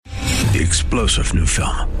the explosive new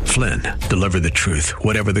film, Flynn, Deliver the Truth,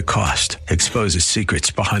 Whatever the Cost, exposes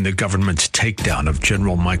secrets behind the government's takedown of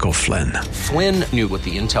General Michael Flynn. Flynn knew what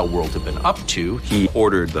the intel world had been up to. He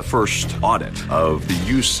ordered the first audit of the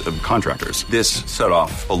use of contractors. This set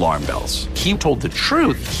off alarm bells. He told the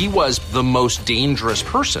truth. He was the most dangerous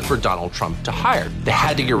person for Donald Trump to hire. They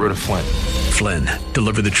had to get rid of Flynn. Flynn,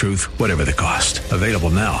 Deliver the Truth, Whatever the Cost. Available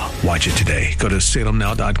now. Watch it today. Go to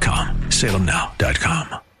salemnow.com.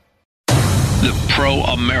 salemnow.com. The Pro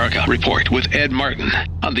America Report with Ed Martin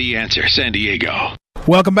on The Answer San Diego.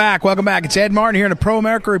 Welcome back. It's Ed Martin here in the Pro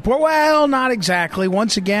America Report. Well, not exactly.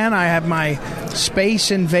 Once again, I have my space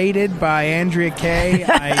invaded by Andrea Kaye.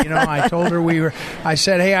 I told her I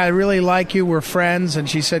said, hey, I really like you. We're friends. And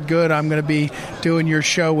she said, good, I'm going to be doing your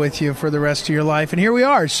show with you for the rest of your life. And here we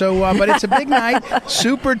are. So, but it's a big night.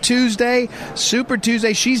 Super Tuesday.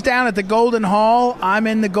 She's down at the Golden Hall. I'm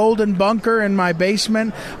in the Golden Bunker in my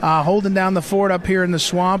basement, holding down the fort up here in the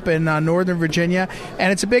swamp in Northern Virginia.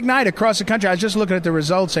 And it's a big night across the country. I was just looking at the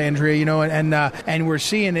results, Andrea, and we're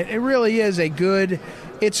seeing it. It really is a good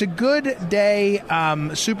day,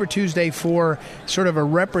 Super Tuesday, for sort of a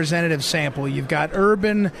representative sample. You've got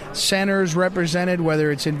urban centers represented, whether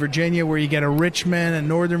it's in Virginia, where you get a Richmond and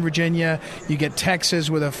Northern Virginia. You get Texas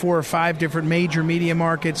with 4 or 5 different major media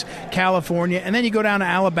markets, California. And then you go down to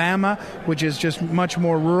Alabama, which is just much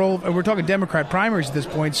more rural. We're talking Democrat primaries at this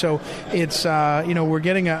point. So it's, we're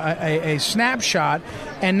getting a snapshot.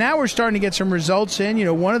 And now we're starting to get some results in.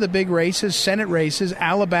 One of the big races, Senate races,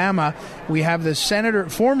 Alabama, we have the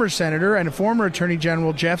former senator and former Attorney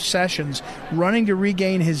General Jeff Sessions running to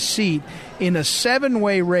regain his seat in a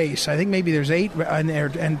 7-way race. I think maybe there's 8 in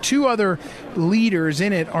there, and 2 other leaders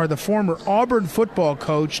in it are the former Auburn football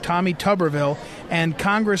coach Tommy Tuberville and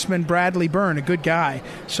Congressman Bradley Byrne, a good guy.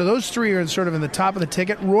 So those 3 are sort of in the top of the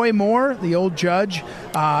ticket. Roy Moore, the old judge,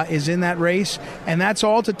 is in that race, and that's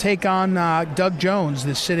all to take on Doug Jones,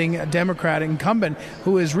 the sitting Democrat incumbent,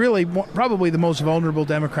 who is really probably the most vulnerable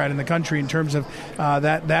Democrat in the country in terms of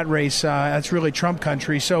that race. That's really Trump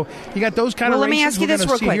country. So you got those kind of races. Let me ask you this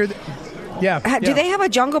real quick. Do they have a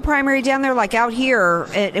jungle primary down there like out here?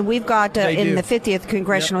 And we've got in the 50th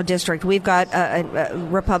congressional district, we've got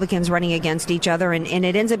Republicans running against each other, and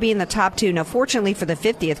it ends up being the top 2. Now, fortunately for the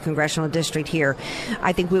 50th congressional district here,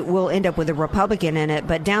 I think we'll end up with a Republican in it.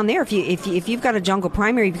 But down there, if you've got a jungle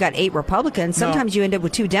primary, you've got 8 Republicans. Sometimes you end up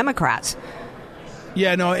with 2 Democrats.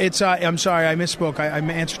 Yeah, no, it's. I'm sorry, I misspoke. I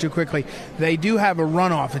answered too quickly. They do have a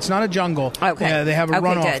runoff. It's not a jungle. Okay. They have a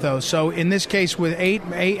runoff, good. though. So in this case, with eight,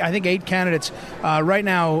 I think 8 candidates right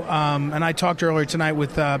now, and I talked earlier tonight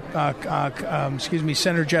with,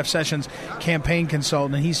 Senator Jeff Sessions, campaign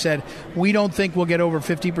consultant, and he said, we don't think we'll get over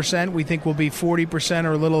 50%. We think we'll be 40%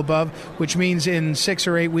 or a little above, which means in 6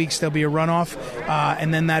 or 8 weeks there'll be a runoff,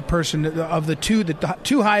 and then that person of the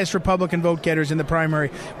 2 highest Republican vote getters in the primary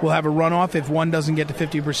will have a runoff if one doesn't get to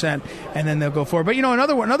 50%, and then they'll go forward. But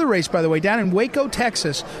another race, by the way, down in Waco,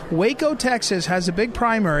 Texas. Waco, Texas has a big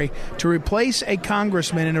primary to replace a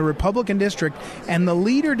congressman in a Republican district, and the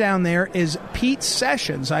leader down there is Pete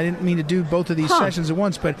Sessions. I didn't mean to do both of these sessions at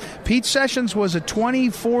once, but Pete Sessions was a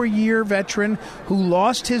 24-year veteran who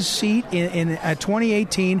lost his seat in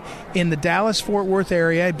 2018 in the Dallas-Fort Worth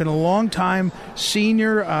area. He'd been a long-time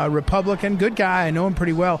senior Republican, good guy. I know him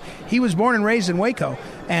pretty well. He was born and raised in Waco.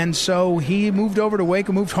 And so he moved home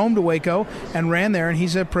to Waco, and ran there, and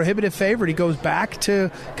he's a prohibitive favorite. He goes back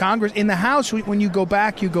to Congress. In the House, when you go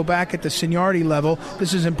back at the seniority level.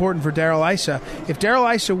 This is important for Darrell Issa. If Darrell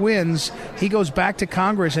Issa wins, he goes back to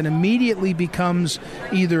Congress and immediately becomes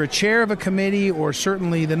either a chair of a committee or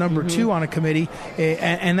certainly the number 2 on a committee,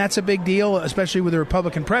 and that's a big deal, especially with a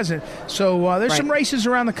Republican president. So there's some races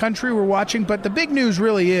around the country we're watching, but the big news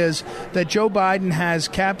really is that Joe Biden has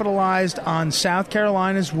capitalized on South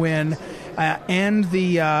Carolina's win, and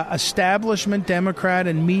the establishment, Democrat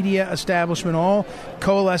and media establishment, all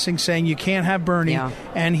coalescing, saying you can't have Bernie,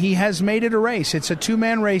 and he has made it a race. It's a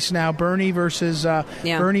 2-man race now, Bernie versus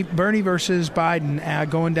Biden,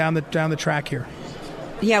 going down the track here.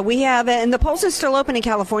 Yeah, we have, and the polls are still open in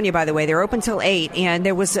California, by the way. They're open till 8, and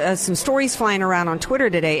there was some stories flying around on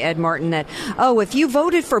Twitter today, Ed Martin, that, if you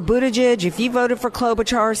voted for Buttigieg, if you voted for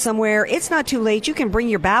Klobuchar somewhere, it's not too late. You can bring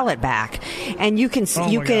your ballot back, and you can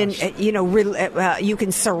surrender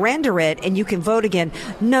it, and you can vote again.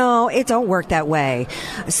 No, it don't work that way.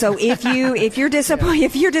 So if you're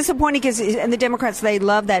disappointed, because and the Democrats, they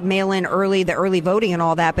love that mail-in the early voting and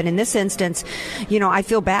all that, but in this instance, I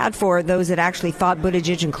feel bad for those that actually thought Buttigieg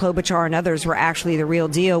Buttigieg and Klobuchar and others were actually the real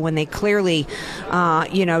deal when they clearly,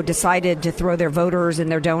 decided to throw their voters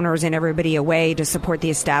and their donors and everybody away to support the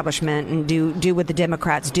establishment and do what the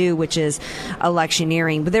Democrats do, which is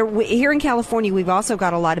electioneering. But here in California, we've also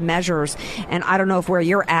got a lot of measures, and I don't know if where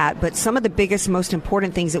you're at, but some of the biggest, most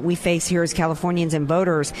important things that we face here as Californians and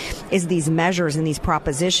voters is these measures and these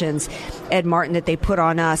propositions, Ed Martin, that they put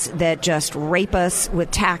on us that just rape us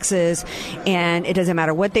with taxes, and it doesn't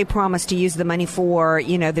matter what they promise to use the money for,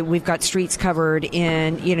 that we've got streets covered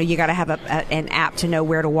in, you got to have an app to know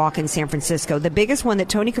where to walk in San Francisco. The biggest one that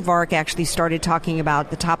Tony Kavarik actually started talking about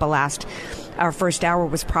at the top of our first hour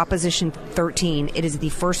was Proposition 13. It is the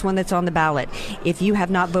first one that's on the ballot. If you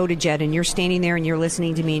have not voted yet and you're standing there and you're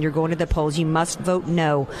listening to me and you're going to the polls, you must vote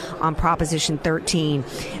no on Proposition 13.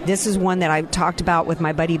 This is one that I talked about with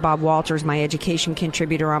my buddy Bob Walters, my education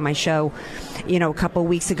contributor on my show, a couple of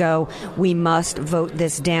weeks ago. We must vote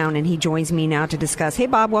this down, and he joins me now to discuss. Hey,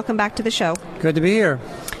 Bob, welcome back to the show. Good to be here.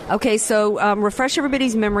 Okay, so refresh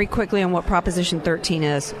everybody's memory quickly on what Proposition 13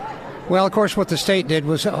 is. Well, of course, what the state did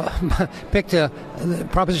was picked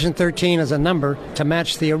Proposition 13 as a number to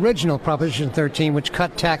match the original Proposition 13, which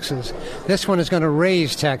cut taxes. This one is going to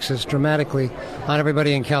raise taxes dramatically on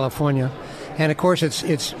everybody in California. And, of course,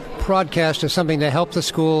 it's broadcast as something to help the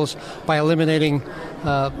schools by eliminating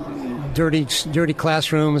dirty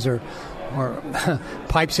classrooms or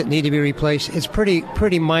pipes that need to be replaced. It's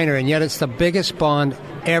pretty minor, and yet it's the biggest bond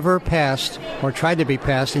ever passed or tried to be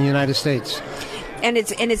passed in the United States. And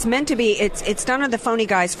it's meant to be. It's done on the phony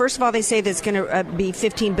guys. First of all, they say that it's going to be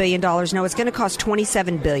 $15 billion. No, it's going to cost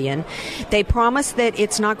 $27 billion. They promise that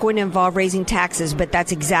it's not going to involve raising taxes, but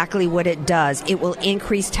that's exactly what it does. It will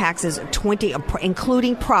increase taxes,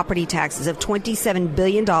 including property taxes, of $27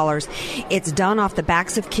 billion. It's done off the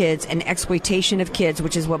backs of kids and exploitation of kids,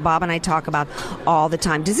 which is what Bob and I talk about all the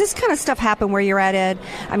time. Does this kind of stuff happen where you're at, Ed?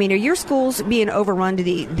 I mean, are your schools being overrun to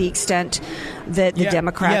the extent that the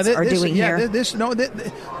Democrats are doing here?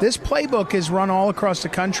 This playbook is run all across the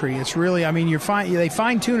country. It's really, they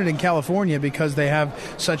fine-tune it in California because they have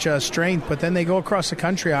such a strength, but then they go across the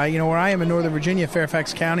country. Where I am in Northern Virginia,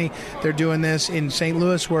 Fairfax County, they're doing this. In St.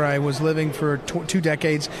 Louis, where I was living for 2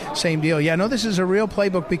 decades, same deal. This is a real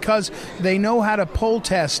playbook because they know how to poll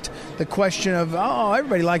test the question of,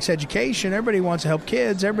 everybody likes education, everybody wants to help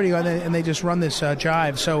kids, and they just run this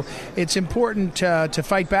jive. So it's important to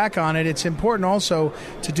fight back on it. It's important also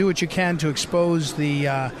to do what you can to expose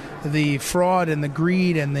the fraud and the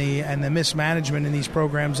greed and the mismanagement in these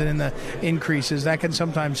programs and in the increases. That can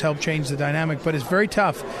sometimes help change the dynamic, but it's very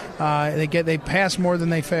tough. They pass more than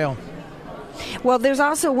they fail. Well, there's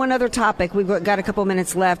also one other topic. We've got a couple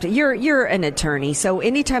minutes left. You're an attorney, so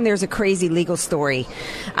anytime there's a crazy legal story,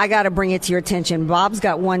 I got to bring it to your attention. Bob's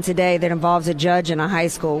got one today that involves a judge in a high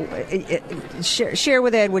school. Share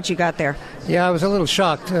with Ed what you got there. Yeah, I was a little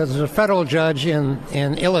shocked. There's a federal judge in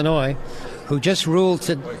Illinois who just ruled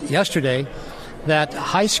yesterday that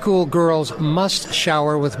high school girls must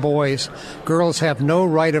shower with boys. Girls have no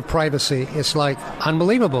right of privacy. It's like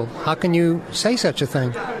unbelievable. How can you say such a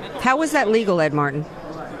thing? How is that legal, Ed Martin?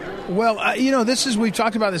 Well, we've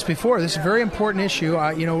talked about this before. This is a very important issue.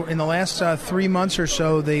 In the last 3 months or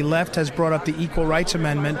so, the left has brought up the Equal Rights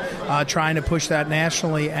Amendment, trying to push that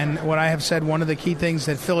nationally. And what I have said, one of the key things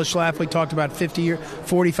that Phyllis Schlafly talked about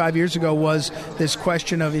 45 years ago was this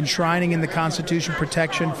question of enshrining in the Constitution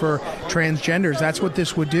protection for transgenders. That's what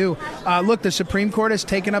this would do. Look, the Supreme Court has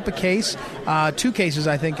taken up a case, 2 cases,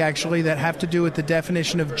 I think, actually, that have to do with the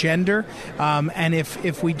definition of gender. And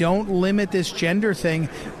if we don't limit this gender thing,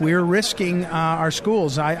 we're risking our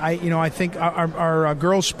schools. I think our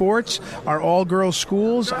girls' sports are all girls'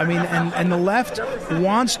 schools. And the left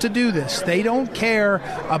wants to do this. They don't care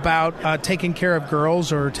about taking care of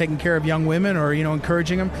girls or taking care of young women or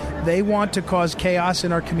encouraging them. They want to cause chaos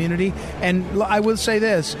in our community. And I will say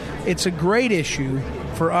this: it's a great issue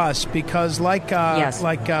for us because, the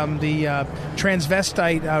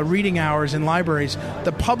transvestite reading hours in libraries,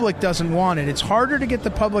 the public doesn't want it. It's harder to get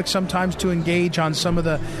the public sometimes to engage on some of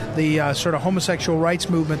the sort of homosexual rights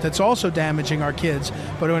movement that's also damaging our kids.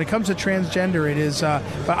 But when it comes to transgender, it is.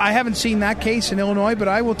 But I haven't seen that case in Illinois. But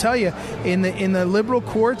I will tell you, in the liberal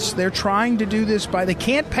courts, they're trying to do this they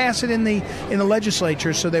can't pass it in the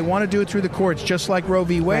legislature, so they want to do it through the courts, just like Roe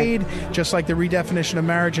v. Wade, just like the redefinition of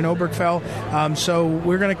marriage in Obergefell. So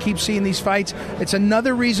we're going to keep seeing these fights. It's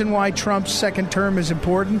another reason why Trump's second term is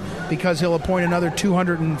important, because he'll appoint another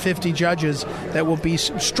 250 judges that will be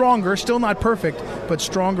stronger, still not perfect, but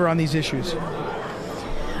stronger on these issues.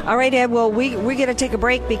 All right, Ed. Well, we're going to take a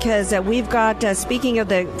break because we've got, speaking of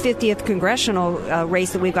the 50th congressional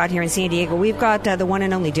race that we've got here in San Diego, we've got the one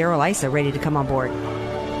and only Darrell Issa ready to come on board.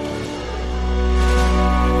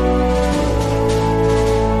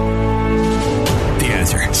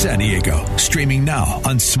 San Diego. Streaming now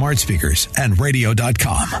on smart speakers and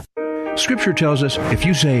radio.com. Scripture tells us, if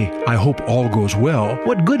you say, I hope all goes well,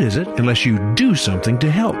 what good is it unless you do something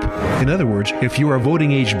to help? In other words, if you are a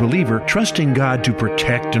voting-age believer trusting God to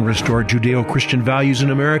protect and restore Judeo-Christian values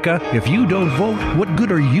in America, if you don't vote, what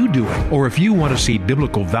good are you doing? Or if you want to see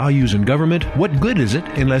biblical values in government, what good is it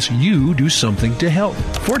unless you do something to help?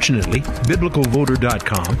 Fortunately,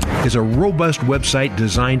 BiblicalVoter.com is a robust website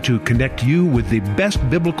designed to connect you with the best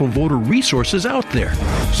biblical voter resources out there,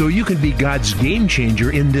 so you can be God's game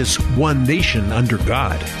changer in this one nation under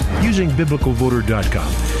God. Using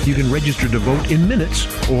BiblicalVoter.com, you can register to vote in minutes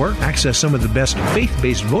or access some of the best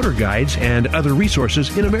faith-based voter guides and other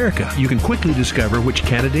resources in America. You can quickly discover which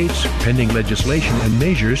candidates, pending legislation, and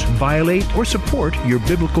measures violate or support your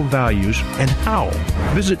biblical values and how.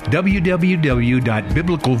 Visit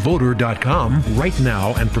www.biblicalvoter.com right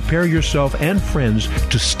now and prepare yourself and friends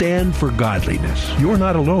to stand for godliness. You're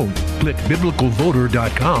not alone. Click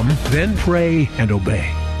BiblicalVoter.com, then pray and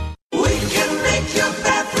obey.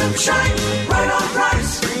 Shine, right on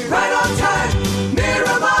price, right on time.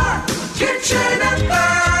 Miramar Kitchen and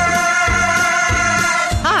Bath.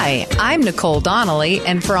 Hi, I'm Nicole Donnelly,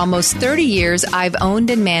 and for almost 30 years, I've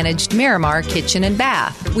owned and managed Miramar Kitchen and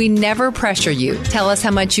Bath. We never pressure you. Tell us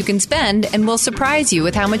how much you can spend, and we'll surprise you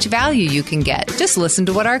with how much value you can get. Just listen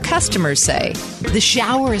to what our customers say. The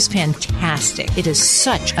shower is fantastic. It is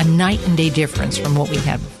such a night and day difference from what we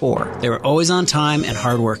had before. They were always on time and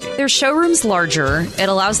hardworking. Their showroom's larger. It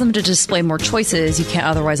allows them to display more choices you can't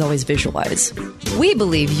otherwise always visualize. We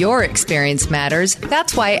believe your experience matters.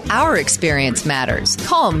 That's why our experience matters.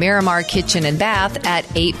 Call Miramar Kitchen and Bath at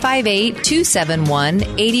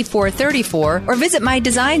 858-271-8434 or visit my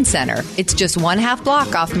design center. It's just 1/2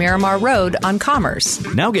 block off Miramar Road on Commerce.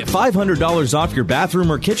 Now get $500 off your bathroom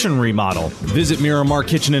or kitchen remodel. Visit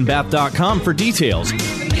MiramarKitchenandBath.com for details.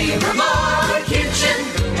 Miramar Kitchen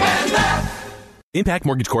and Bath. Impact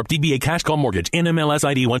Mortgage Corp. DBA Cash Call Mortgage. NMLS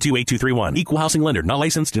ID 128231. Equal housing lender. Not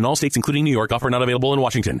licensed in all states including New York. Offer not available in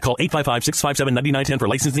Washington. Call 855-657-9910 for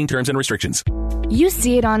licensing terms and restrictions. You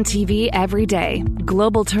see it on TV every day.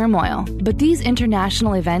 Global turmoil. But these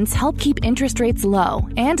international events help keep interest rates low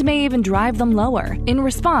and may even drive them lower. In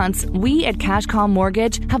response, we at Cash Call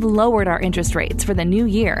Mortgage have lowered our interest rates for the new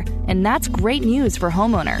year, and that's great news for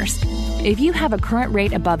homeowners. If you have a current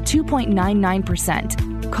rate above 2.99%,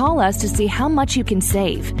 call us to see how much you can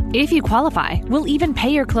save. If you qualify, we'll even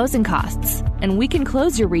pay your closing costs. And we can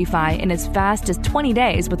close your refi in as fast as 20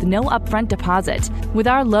 days with no upfront deposit. With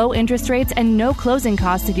our low interest rates and no closing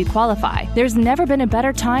costs if you qualify, there's never been a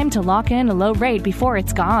better time to lock in a low rate before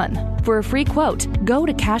it's gone. For a free quote, go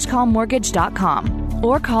to cashcallmortgage.com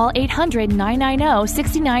or call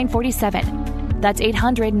 800-990-6947. That's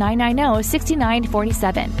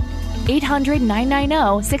 800-990-6947.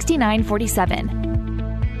 800-990-6947.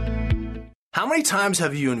 How many times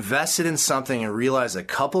have you invested in something and realized a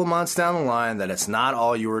couple of months down the line that it's not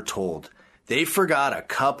all you were told? They forgot a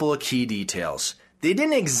couple of key details. They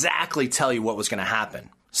didn't exactly tell you what was going to happen.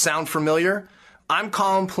 Sound familiar? I'm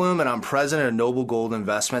Colin Plume, and I'm president of Noble Gold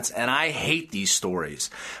Investments, and I hate these stories.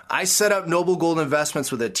 I set up Noble Gold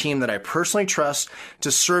Investments with a team that I personally trust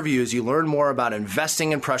to serve you as you learn more about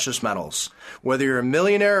investing in precious metals. Whether you're a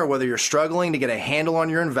millionaire or whether you're struggling to get a handle on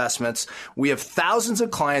your investments, we have thousands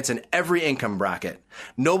of clients in every income bracket.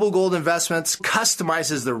 Noble Gold Investments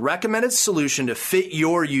customizes the recommended solution to fit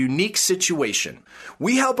your unique situation.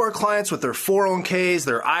 We help our clients with their 401ks,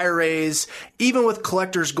 their IRAs, even with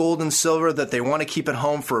collectors' gold and silver that they want to keep at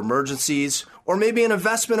home for emergencies, or maybe an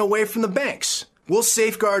investment away from the banks. We'll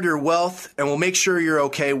safeguard your wealth and we'll make sure you're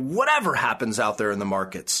okay whatever happens out there in the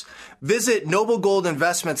markets. Visit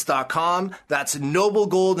noblegoldinvestments.com. That's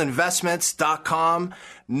noblegoldinvestments.com.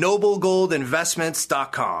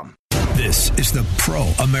 noblegoldinvestments.com. This is the Pro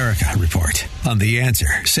America Report on The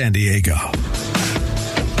Answer San Diego.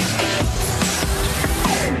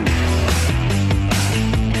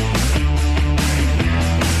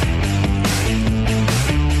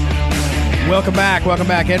 Welcome back.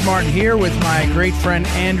 Ed Martin here with my great friend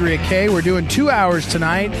Andrea Kaye. We're doing 2 hours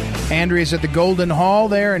tonight. Andrea's at the Golden Hall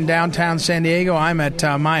there in downtown San Diego. I'm at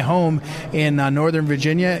my home in Northern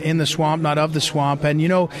Virginia, in the swamp, not of the swamp. And, you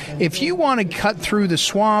know, if you want to cut through the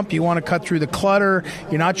swamp, you want to cut through the clutter,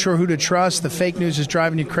 you're not sure who to trust, the fake news is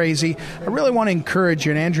driving you crazy, I really want to encourage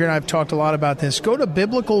you, and Andrea and I have talked a lot about this, go to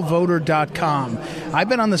biblicalvoter.com. I've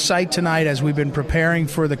been on the site tonight as we've been preparing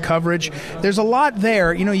for the coverage. There's a lot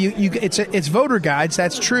there. You know, it's it's voter guides.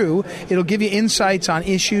 That's true. It'll give you insights on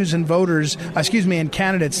issues and and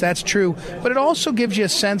candidates. That's true. But it also gives you a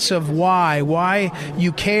sense of why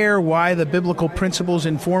you care, why the biblical principles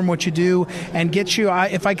inform what you do, and get you,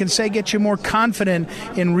 if I can say, get you more confident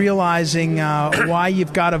in realizing why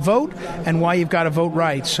you've got to vote and why you've got to vote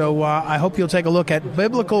right. So I hope you'll take a look at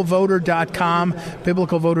biblicalvoter.com.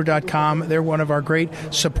 Biblicalvoter.com. They're one of our great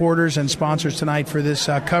supporters and sponsors tonight for this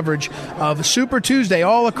coverage of Super Tuesday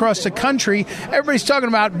all across the country. Everybody's talking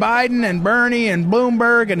about Biden and Bernie and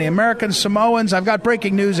Bloomberg and the American Samoans. I've got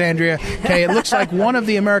breaking news, Andrea. Okay, it looks like one of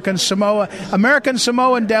the American Samoan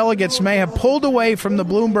delegates may have pulled away from the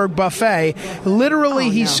Bloomberg buffet. Literally,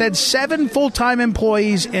 he said 7 full-time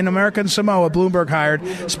employees in American Samoa, Bloomberg hired,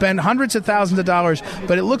 spent hundreds of thousands of dollars.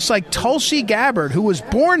 But it looks like Tulsi Gabbard, who was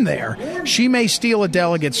born there, she may steal a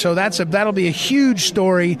delegate. So that'll be a huge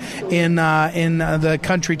story in the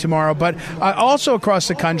country tomorrow. But also across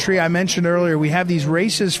the country, I mentioned earlier, we have these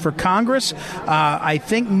races for Congress. I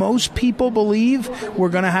think most people believe we're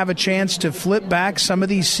going to have a chance to flip back some of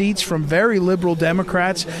these seats from very liberal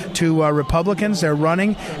Democrats to Republicans. They're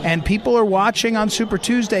running, and people are watching on Super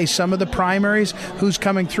Tuesday some of the primaries, who's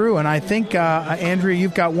coming through. And I think, Andrea,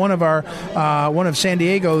 you've got one of San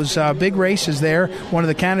Diego's big races there, one of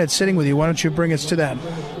the candidates sitting with you. Why don't you bring us to that?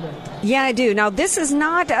 Yeah, I do. Now, this is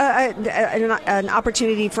not an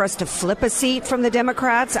opportunity for us to flip a seat from the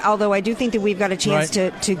Democrats, although I do think that we've got a chance to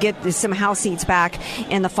get some House seats back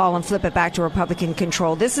in the fall and flip it back to Republican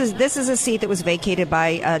control. This is a seat that was vacated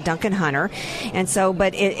by Duncan Hunter, and so,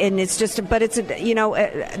 that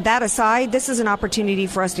aside, this is an opportunity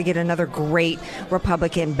for us to get another great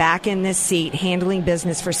Republican back in this seat, handling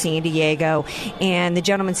business for San Diego. And the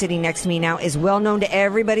gentleman sitting next to me now is well known to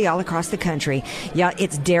everybody all across the country. Yeah,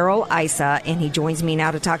 it's Darrell Issa, and he joins me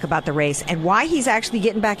now to talk about the race and why he's actually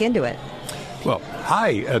getting back into it. Well,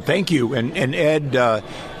 hi, thank you, and Ed.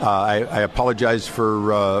 I apologize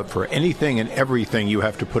for anything and everything you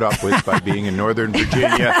have to put up with by being in Northern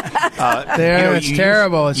Virginia. It's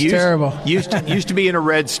terrible. It's terrible. Used to be in a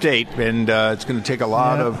red state, and it's going to take a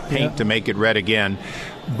lot of paint to make it red again.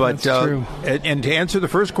 But and to answer the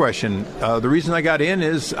first question, the reason I got in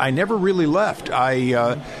is I never really left.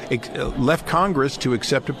 I left Congress to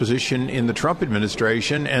accept a position in the Trump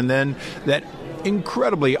administration, and then that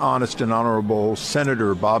incredibly honest and honorable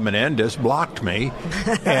Senator Bob Menendez blocked me.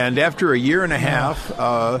 And after a year and a half,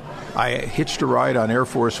 I hitched a ride on Air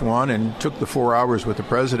Force One and took the 4 hours with the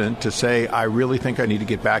president to say, I really think I need to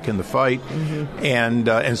get back in the fight. Mm-hmm.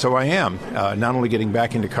 And so I am, not only getting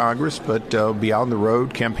back into Congress, but be on the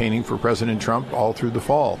road campaigning for President Trump all through the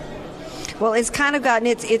fall. Well, it's kind of gotten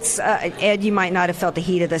Ed, you might not have felt the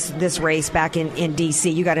heat of this race back in D.C.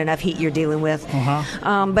 You got enough heat you're dealing with.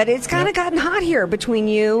 But it's kind of gotten hot here between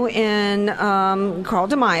you and Carl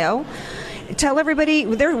DeMaio. Tell everybody,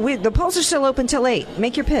 the polls are still open till 8.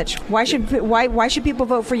 Make your pitch. Why should people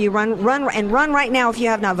vote for you? Run right now if you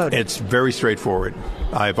have not voted. It's very straightforward.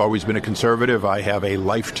 I've always been a conservative. I have a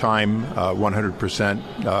lifetime 100%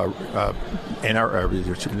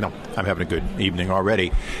 no, I'm having a good evening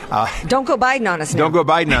already. Don't go Biden on us now. Don't go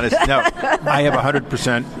Biden on us. No, I have a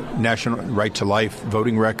 100% national right to life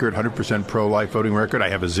voting record, 100% pro-life voting record. I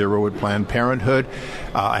have a 0 at Planned Parenthood.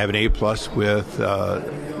 I have an A+ with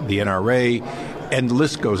the NRA. And the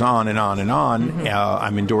list goes on and on and on. Mm-hmm.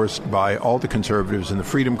 I'm endorsed by all the conservatives in the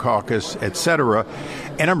Freedom Caucus, et cetera.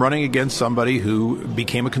 And I'm running against somebody who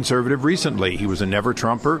became a conservative recently. He was a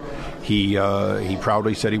never-Trumper. He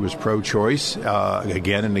proudly said he was pro-choice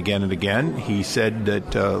again and again and again. He said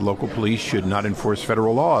that local police should not enforce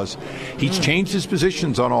federal laws. He's changed his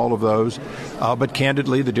positions on all of those. But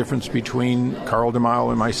candidly, the difference between Carl DeMaio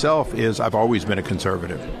and myself is I've always been a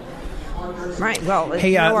conservative. Right. Well,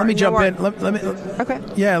 hey, let me jump in.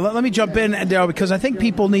 Let me jump in, Darrell, because I think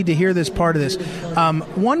people need to hear this part of this.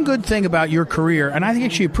 One good thing about your career, and I think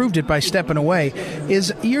actually you proved it by stepping away,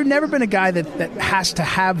 is you've never been a guy that has to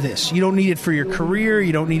have this. You don't need it for your career.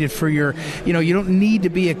 You don't need it for your, you don't need to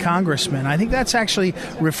be a congressman. I think that's actually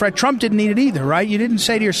Trump didn't need it either, right? You didn't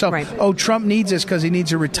say to yourself, oh, Trump needs this because he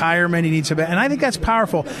needs a retirement. He needs and I think that's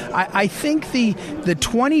powerful. I think the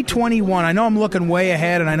 2021, I know I'm looking way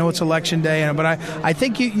ahead, and I know it's election day, but I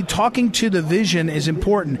think you talking to the vision is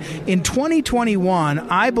important. In 2021,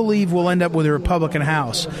 I believe we'll end up with a Republican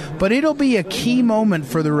House, but it'll be a key moment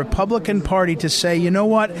for the Republican Party to say, you know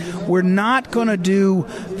what, we're not going to do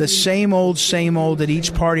the same old that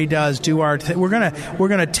each party does. We're going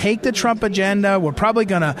to take the Trump agenda. We're probably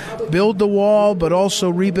going to build the wall, but also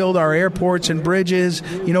rebuild our airports and bridges.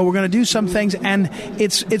 We're going to do some things, and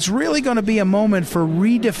it's really going to be a moment for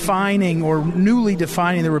redefining or newly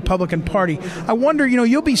defining the Republican Party. I wonder,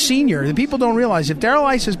 you'll be senior. The people don't realize if Darrell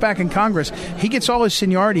Issa is back in Congress, he gets all his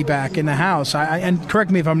seniority back in the House. And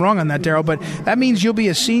correct me if I'm wrong on that, Darrell, but that means you'll be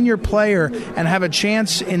a senior player and have a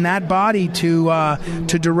chance in that body to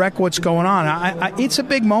direct what's going on. It's a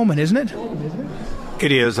big moment, isn't it?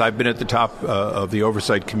 It is. I've been at the top of the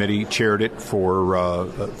Oversight Committee, chaired it for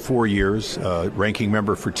 4 years, ranking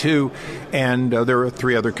member for 2, and there are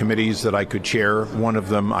 3 other committees that I could chair. One of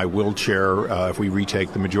them I will chair if we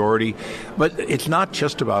retake the majority. But it's not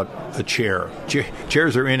just about a chair.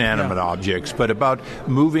 Chairs are inanimate objects, but about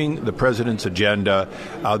moving the president's agenda.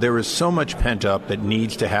 There is so much pent up that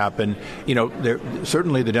needs to happen.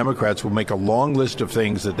 Certainly the Democrats will make a long list of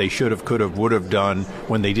things that they should have, could have, would have done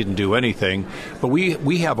when they didn't do anything. But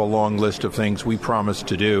we have a long list of things we promised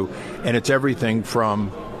to do, and it's everything from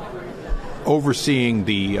overseeing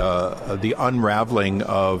the unraveling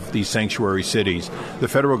of these sanctuary cities. The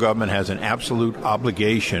federal government has an absolute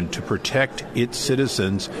obligation to protect its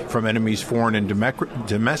citizens from enemies, foreign and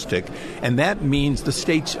domestic, and that means the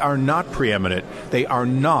states are not preeminent. They are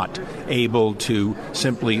not able to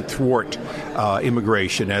simply thwart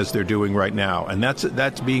immigration as they're doing right now, and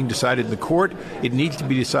that's being decided in the court. It needs to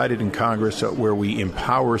be decided in Congress, where we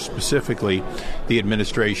empower specifically the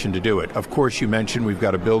administration to do it. Of course, you mentioned we've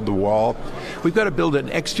got to build the wall. We've got to build an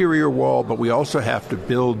exterior wall, but we also have to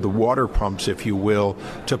build the water pumps, if you will,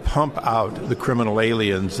 to pump out the criminal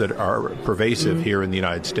aliens that are pervasive here in the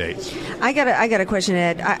United States. I got a question,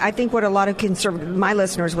 Ed. I think what a lot of my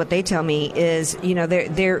listeners, what they tell me is,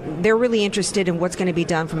 they're really interested in what's going to be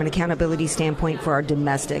done from an accountability standpoint for our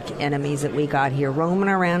domestic enemies that we got here, roaming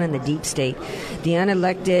around in the deep state, the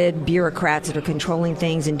unelected bureaucrats that are controlling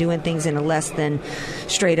things and doing things in a less than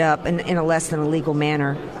straight up and in a less than illegal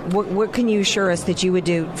manner. What can you assure us that you would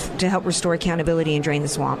do to help restore accountability and drain the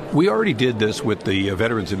swamp? We already did this with the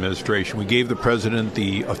Veterans Administration. We gave the president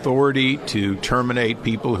the authority to terminate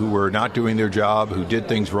people who were not doing their job, who did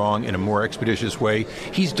things wrong in a more expeditious way.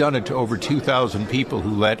 He's done it to over 2,000 people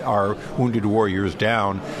who let our wounded warriors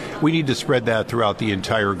down. We need to spread that throughout the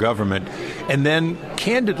entire government. And then,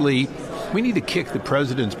 candidly, we need to kick the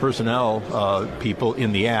president's personnel people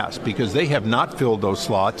in the ass, because they have not filled those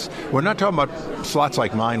slots. We're not talking about slots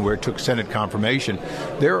like mine where it took Senate confirmation.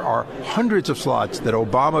 There are hundreds of slots that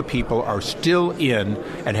Obama people are still in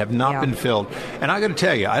and have not been filled. And I got to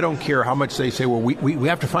tell you, I don't care how much they say, well, we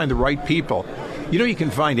have to find the right people. You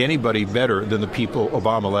can find anybody better than the people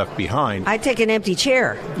Obama left behind. I'd take an empty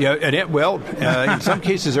chair. Yeah, in some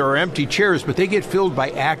cases there are empty chairs, but they get filled by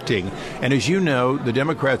acting. And as you know, the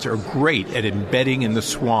Democrats are great at embedding in the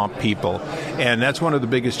swamp people. And that's one of the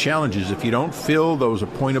biggest challenges. If you don't fill those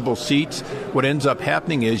appointable seats, what ends up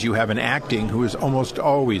happening is you have an acting who is almost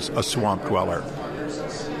always a swamp dweller.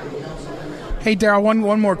 Hey, Darrell,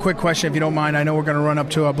 one more quick question, if you don't mind. I know we're going to run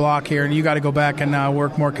up to a block here, and you got to go back and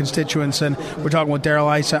work more constituents, and we're talking with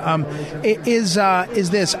Darrell Issa. Is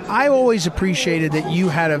this? I always appreciated that you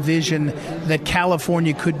had a vision that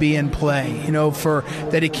California could be in play. For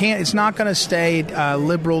that it's not going to stay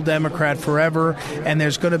liberal Democrat forever, and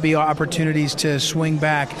there's going to be opportunities to swing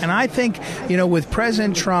back. And I think with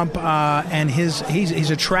President Trump and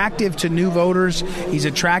he's attractive to new voters. He's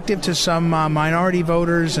attractive to some minority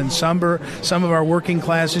voters and some of our working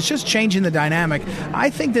class. It's just changing the dynamic. I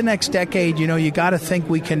think the next decade, you got to think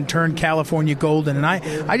we can turn California golden. And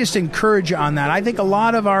I just encourage you on that. I think a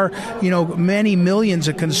lot of our, many millions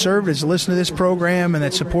of conservatives listen to this program and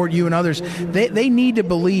that support you and others. They need to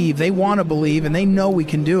believe, they want to believe, and they know we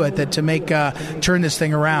can do it, that to make turn this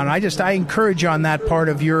thing around. I encourage you on that part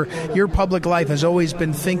of your public life has always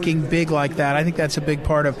been thinking big like that. I think that's a big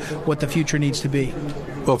part of what the future needs to be.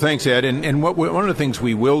 Well, thanks, Ed. And one of the things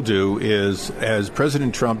we will do is, as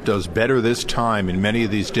President Trump does better this time in many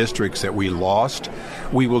of these districts that we lost,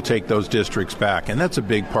 we will take those districts back. And that's a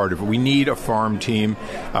big part of it. We need a farm team.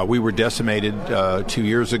 We were decimated 2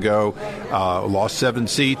 years ago, lost 7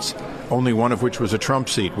 seats. Only one of which was a Trump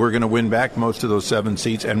seat. We're going to win back most of those 7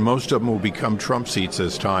 seats, and most of them will become Trump seats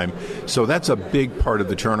this time. So that's a big part of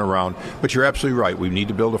the turnaround. But you're absolutely right. We need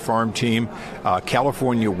to build a farm team.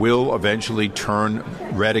 California will eventually turn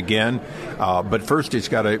red again. But first, it's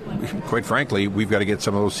got to, quite frankly, we've got to get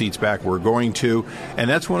some of those seats back. We're going to. And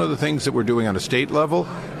that's one of the things that we're doing on a state level.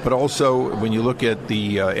 But also, when you look at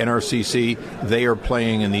the NRCC, they are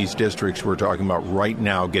playing in these districts we're talking about right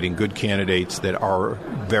now, getting good candidates that are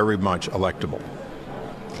very much electable.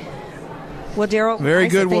 Well, Darrell, very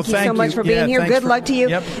good. Thank you so much for being here. Good luck to you.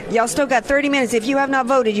 Y'all still got 30 minutes. If you have not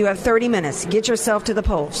voted, you have 30 minutes. Get yourself to the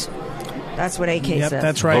polls. That's what AK says.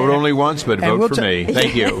 That's right. Vote only once, but vote for me.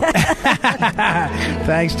 Thank you.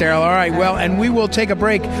 Thanks, Daryl. All right, well, and we will take a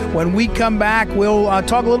break. When we come back, we'll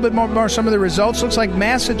talk a little bit more about some of the results. Looks like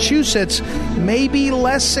Massachusetts may be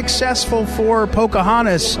less successful for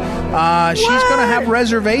Pocahontas. She's going to have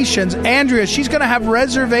reservations. Andrea, she's going to have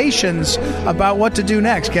reservations about what to do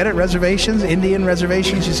next. Get it? Reservations? Indian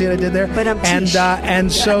reservations. You see what I did there?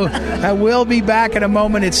 And so we'll be back in a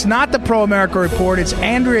moment. It's not the Pro America Report. It's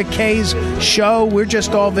Andrea Kaye's show. We're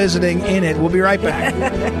just all visiting in it. We'll be right back.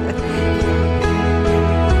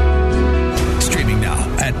 Streaming now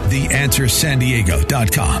at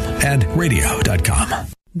theanswersandiego.com and radio.com.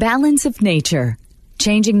 Balance of Nature.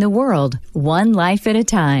 Changing the world, one life at a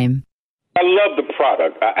time. I love the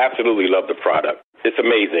product. I absolutely love the product. It's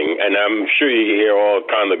amazing, and I'm sure you hear all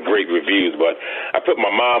kinds of great reviews, but I put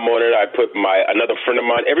my mom on it. I put another friend of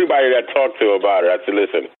mine, everybody that I talked to about it. I said,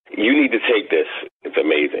 listen, you need to take this. It's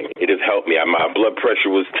amazing. It has helped me. My blood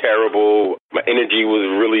pressure was terrible. My energy was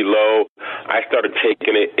really low. I started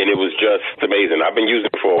taking it, and it was just amazing. I've been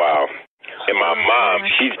using it for a while. And my mom,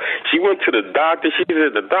 she went to the doctor. She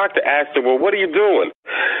said, the doctor asked her, well, what are you doing?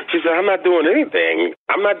 She said, I'm not doing anything.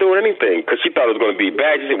 Because she thought it was going to be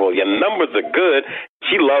bad. She said, well, your numbers are good.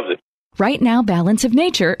 She loves it. Right now, Balance of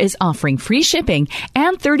Nature is offering free shipping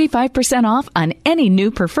and 35% off on any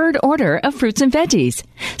new preferred order of fruits and veggies.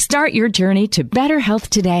 Start your journey to better health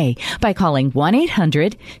today by calling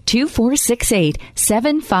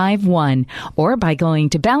 1-800-2468-751 or by going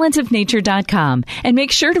to balanceofnature.com and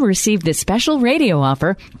make sure to receive this special radio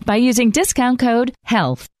offer by using discount code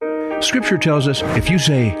HEALTH. Scripture tells us, if you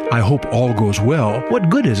say, I hope all goes well, what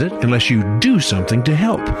good is it unless you do something to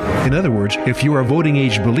help? In other words, if you are a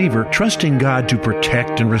voting-age believer trusting God to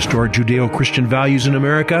protect and restore Judeo-Christian values in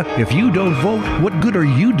America, if you don't vote, what good are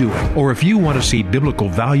you doing? Or if you want to see biblical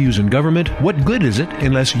values in government, what good is it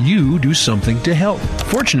unless you do something to help?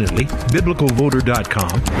 Fortunately,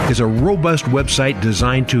 BiblicalVoter.com is a robust website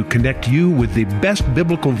designed to connect you with the best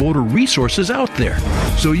biblical voter resources out there,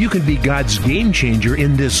 so you can be God's game changer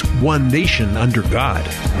in this one nation under God.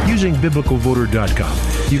 Using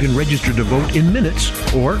BiblicalVoter.com, you can register to vote in minutes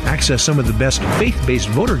or access some of the best faith-based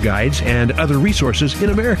voter guides and other resources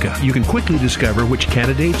in America. You can quickly discover which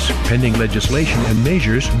candidates, pending legislation, and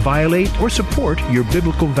measures violate or support your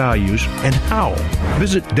biblical values and how.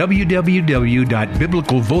 Visit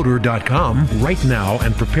www.biblicalvoter.com right now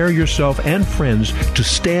and prepare yourself and friends to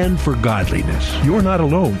stand for godliness. You're not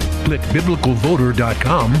alone. Click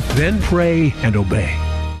BiblicalVoter.com, then pray and obey.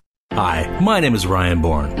 Hi, my name is Ryan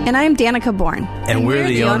Bourne. And I'm Danica Bourne. And we're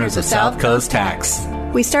the owners of South Coast Tax.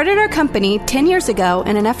 We started our company 10 years ago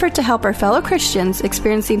in an effort to help our fellow Christians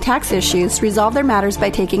experiencing tax issues resolve their matters by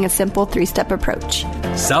taking a simple 3-step approach.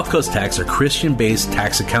 South Coast Tax are Christian-based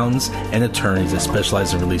tax accountants and attorneys that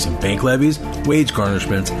specialize in releasing bank levies, wage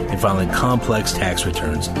garnishments, and filing complex tax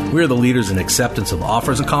returns. We are the leaders in acceptance of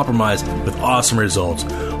offers and compromise with awesome results.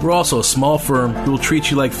 We're also a small firm who will treat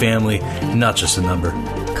you like family, not just a number.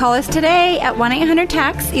 Call us today at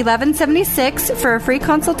 1-800-TAX-1176 for a free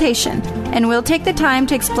consultation, and we'll take the time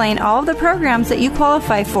to explain all of the programs that you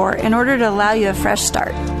qualify for in order to allow you a fresh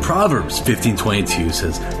start. Proverbs 15:22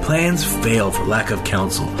 says, plans fail for lack of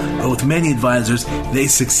counsel, but with many advisors, they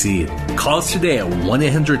succeed. Call us today at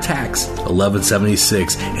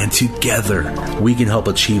 1-800-TAX-1176, and together we can help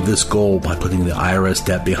achieve this goal by putting the IRS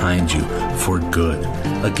debt behind you for good.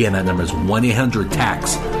 Again, that number is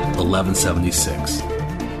 1-800-TAX-1176.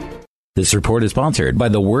 This report is sponsored by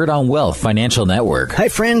the Word on Wealth Financial Network. Hi,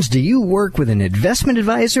 friends. Do you work with an investment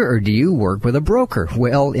advisor or do you work with a broker?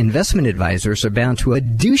 Well, investment advisors are bound to a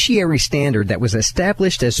fiduciary standard that was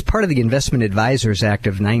established as part of the Investment Advisors Act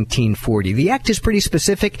of 1940. The act is pretty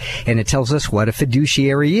specific, and it tells us what a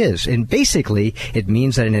fiduciary is. And basically, it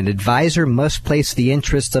means that an advisor must place the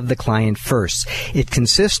interests of the client first. It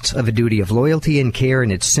consists of a duty of loyalty and care,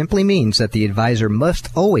 and it simply means that the advisor must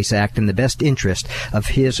always act in the best interest of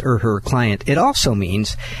his or her client. It also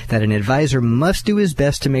means that an advisor must do his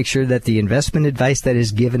best to make sure that the investment advice that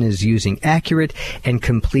is given is using accurate and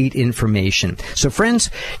complete information. So, friends,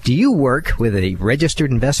 do you work with a registered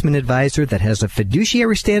investment advisor that has a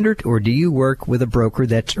fiduciary standard, or do you work with a broker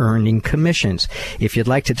that's earning commissions? If you'd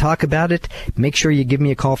like to talk about it, make sure you give me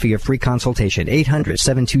a call for your free consultation.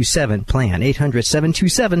 800-727-PLAN.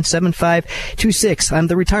 800-727-7526. I'm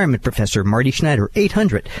the retirement professor, Marty Schneider.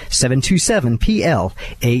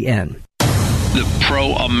 800-727-PLAN. The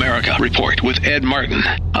Pro America Report with Ed Martin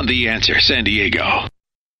on The Answer San Diego.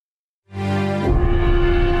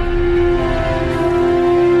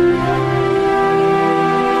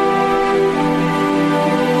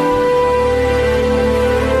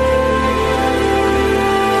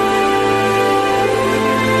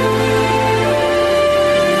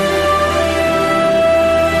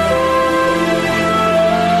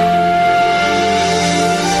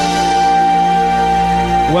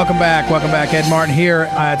 Welcome back. Ed Martin here.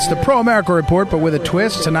 It's the Pro America Report, but with a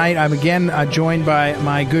twist. Tonight, I'm again joined by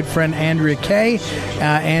my good friend Andrea Kaye.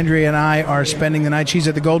 Andrea and I are spending the night. She's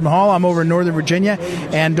at the Golden Hall. I'm over in Northern Virginia.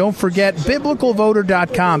 And don't forget,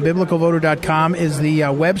 biblicalvoter.com. Biblicalvoter.com is the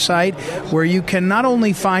website where you can not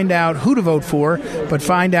only find out who to vote for, but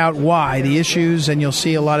find out why, the issues, and you'll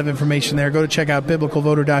see a lot of information there. Go to check out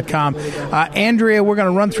biblicalvoter.com. Andrea, we're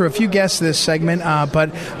going to run through a few guests this segment,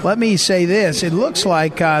 but let me say this. It looks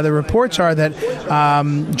like the reports are that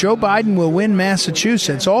Joe Biden will win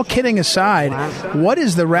Massachusetts. All kidding aside, what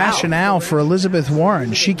is the rationale for Elizabeth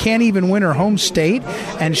Warren? She can't even win her home state,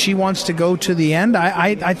 and she wants to go to the end.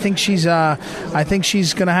 I think she's going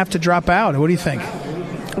to have to drop out. What do you think?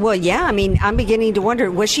 Well, yeah, I mean, I'm beginning to wonder,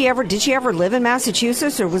 did she ever live in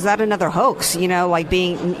Massachusetts, or was that another hoax, like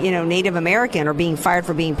being, Native American or being fired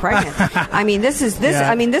for being pregnant? I mean, this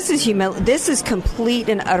is complete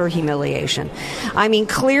and utter humiliation. I mean,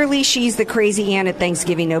 clearly she's the crazy aunt at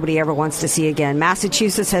Thanksgiving nobody ever wants to see again.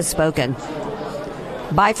 Massachusetts has spoken.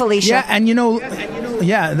 Bye, Felicia. Yeah, and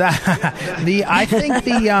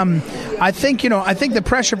I think the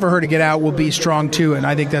pressure for her to get out will be strong too, and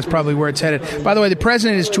I think that's probably where it's headed. By the way, the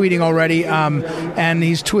president is tweeting already, and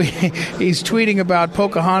he's tweeting about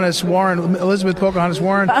Elizabeth Pocahontas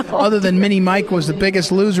Warren. Other than Minnie Mike was the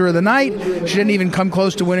biggest loser of the night. She didn't even come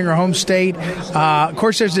close to winning her home state. Of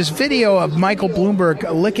course, there's this video of Michael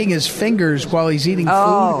Bloomberg licking his fingers while he's eating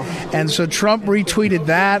food, and so Trump retweeted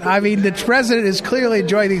that. I mean, the president is clearly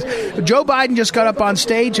enjoying these. Joe Biden just got up on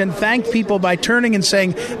stage and thanked people by turning and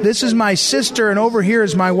saying, "This is my sister, and over here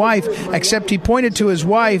is my wife," except he pointed to his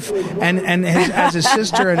wife as his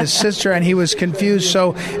sister, and he was confused.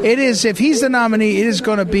 So it is, if he's the nominee, it is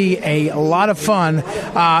going to be a lot of fun.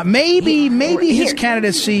 Maybe his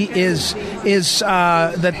candidacy is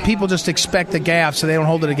that people just expect the gaffe, so they don't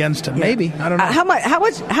hold it against him. Yeah. Maybe, I don't know.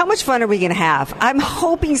 How much fun are we going to have? I'm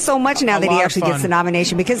hoping so much now that he actually gets the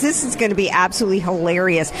nomination, because this is going to be absolutely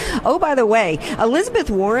hilarious. Oh, by the way, Elizabeth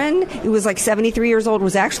Warren, who was like 73 years old,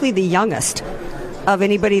 was actually the youngest of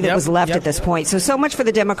anybody that was left at this point. So much for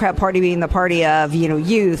the Democrat Party being the party of,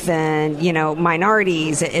 youth and,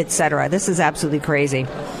 minorities, etc. This is absolutely crazy.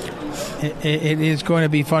 It is going to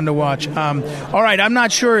be fun to watch. All right, I'm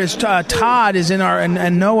not sure as Todd is in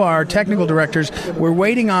and Noah, our technical directors. We're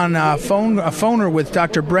waiting on a phoner with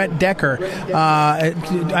Dr. Brett Decker.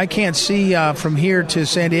 I can't see from here to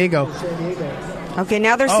San Diego. Okay,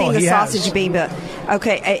 now they're seeing the sausage being built.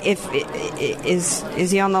 Okay,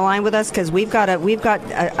 is he on the line with us? Because we've got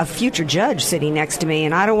a future judge sitting next to me,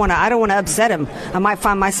 and I don't want to upset him. I might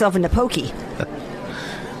find myself in the pokey.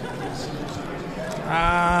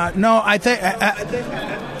 No, I think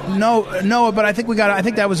no, but I think I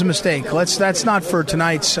think that was a mistake. That's not for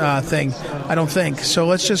tonight's thing. I don't think so.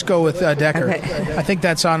 Let's just go with Decker. Okay. I think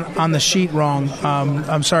that's on the sheet wrong.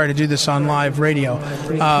 I'm sorry to do this on live radio,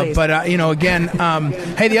 but again,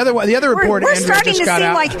 hey, the other report. We're starting to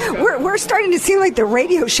seem like we're starting to seem like the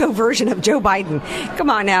radio show version of Joe Biden. Come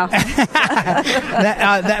on now.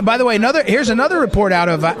 By the way, here's another report out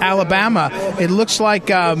of Alabama. It looks like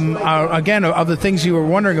again, of the things you were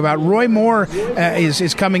wondering about, Roy Moore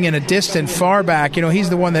is coming in a distant far back. He's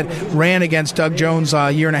the one that ran against Doug Jones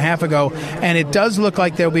a year and a half ago, and it does look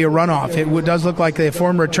like there'll be a runoff. It does look like the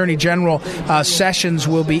former Attorney General Sessions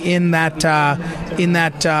will be in that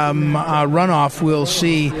runoff. We'll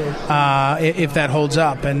see if that holds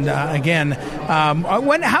up. And again,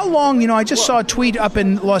 how long? I just saw a tweet up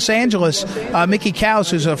in Los Angeles. Mickey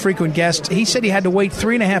Kaus, who's a frequent guest, he said he had to wait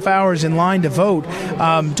 3.5 hours in line to vote.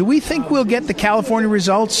 Do we think we'll get the California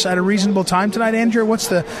results at a reasonable time tonight, Andrew? What's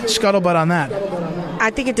the scuttlebutt on that? I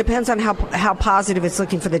think it depends on how positive it's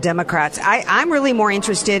looking for the Democrats. I'm really more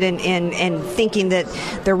interested in thinking that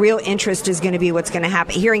the real interest is going to be what's going to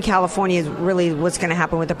happen here in California, is really what's going to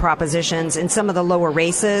happen with the propositions and some of the lower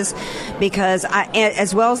races, because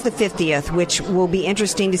as well as the 50th, which will be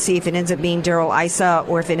interesting to see if it ends up being Darrell Issa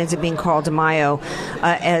or if it ends up being Carl DeMaio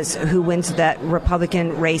as who wins that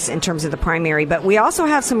Republican race in terms of the primary. But we also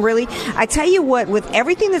have some really, I tell you what, with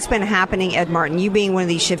everything that's been happening, Ed Martin, you being one of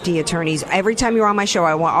these shifty attorneys, every time you're on my show,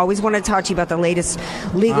 I always want to talk to you about the latest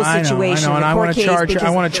legal situation. I know, and I want to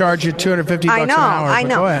charge you $250 an hour.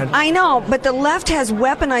 I know, but the left has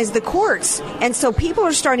weaponized the courts, and so people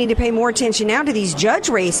are starting to pay more attention now to these judge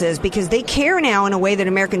races because they care now in a way that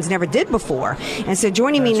Americans never did before. And so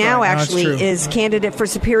joining me now is candidate for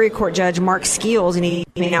Superior Court Judge Mark Skeels, and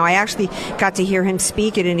I actually got to hear him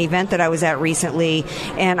speak at an event that I was at recently,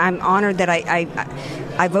 and I'm honored that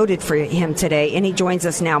I voted for him today, and he joins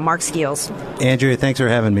us now. Mark Skeels. Andrea, thanks for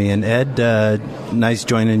having me. And Ed, nice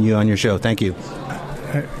joining you on your show. Thank you.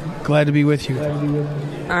 Glad to be with you.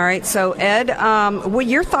 All right. So, Ed, what are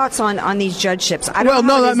your thoughts on these judgeships? Here's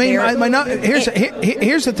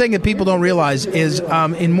the thing that people don't realize is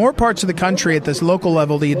in more parts of the country at this local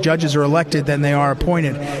level, the judges are elected than they are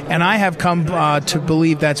appointed, and I have come to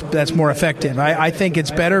believe that's more effective. I think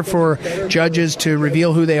it's better for judges to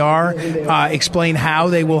reveal who they are, explain how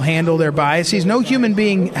they will handle their biases. No human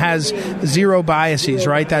being has zero biases,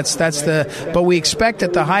 right? But we expect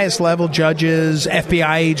at the highest level, judges,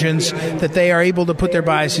 FBI agents, that they are able to put their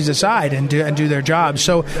biases aside and do their job.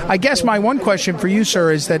 So I guess my one question for you,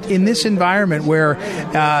 sir, is that in this environment where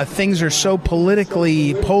things are so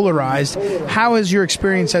politically polarized, how has your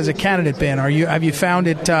experience as a candidate been? Have you found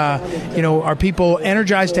it? Are people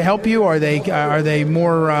energized to help you? Are they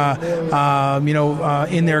more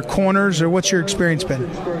in their corners, or what's your experience been?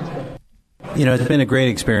 It's been a great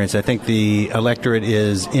experience. I think the electorate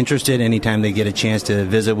is interested anytime they get a chance to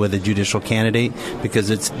visit with a judicial candidate, because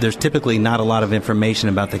there's typically not a lot of information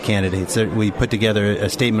about the candidates. We put together a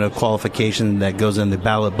statement of qualification that goes in the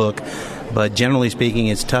ballot book, but generally speaking,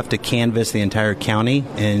 it's tough to canvass the entire county,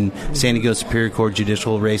 and San Diego Superior Court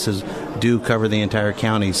judicial races do cover the entire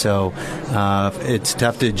county, so it's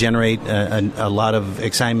tough to generate a lot of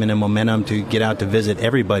excitement and momentum to get out to visit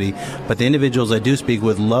everybody. But the individuals I do speak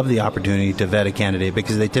with love the opportunity to vet a candidate,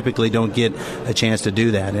 because they typically don't get a chance to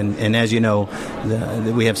do that. And as you know,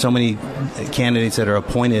 we have so many candidates that are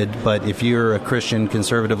appointed, but if you're a Christian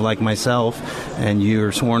conservative like myself and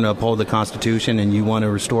you're sworn to uphold the Constitution and you want to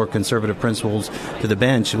restore conservative principles to the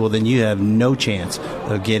bench, well, then you have no chance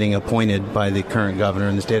of getting appointed by the current governor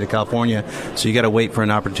in the state of California. So you got to wait for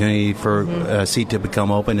an opportunity for a seat to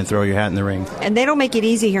become open and throw your hat in the ring. And they don't make it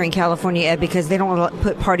easy here in California, Ed, because they don't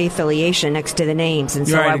put party affiliation next to the names. And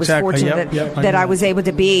so I was fortunate that I was able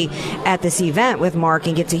to be at this event with Mark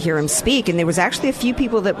and get to hear him speak. And there was actually a few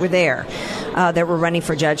people that were there that were running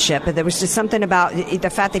for judgeship. But there was just something about the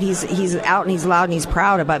fact that he's out and he's loud and he's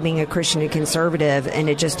proud about being a Christian and conservative. And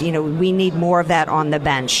it just, we need more of that on the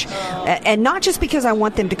bench. And not just because I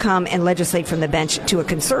want them to come and legislate from the bench to a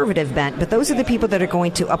conservative bench, but those are the people that are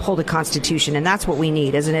going to uphold the Constitution, and that's what we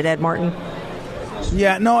need, isn't it, Ed Martin?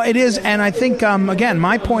 Yeah, no, it is. And I think, again,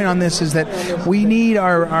 my point on this is that we need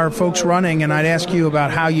our folks running, and I'd ask you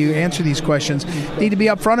about how you answer these questions, need to be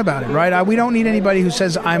upfront about it, right? We don't need anybody who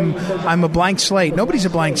says, I'm a blank slate. Nobody's a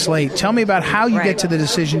blank slate. Tell me about how you get to the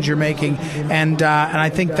decisions you're making, and I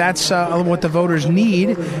think that's what the voters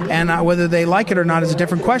need, and whether they like it or not is a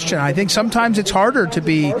different question. I think sometimes it's harder to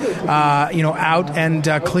be, out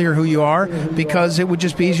and clear who you are, because it would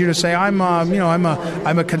just be easier to say, I'm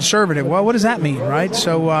a conservative. Well, what does that mean, right?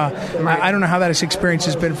 So I don't know how that experience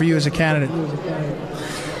has been for you as a candidate.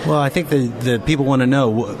 Well, I think the people want to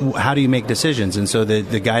know, how do you make decisions? And so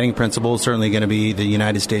the guiding principle is certainly going to be the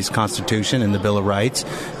United States Constitution and the Bill of Rights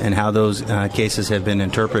and how those cases have been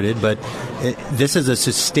interpreted. But this is a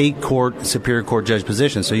state court, superior court judge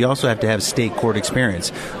position, so you also have to have state court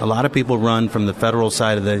experience. A lot of people run from the federal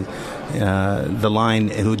side of the line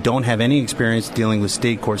who don't have any experience dealing with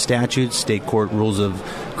state court statutes, state court rules of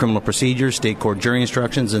criminal procedure, state court jury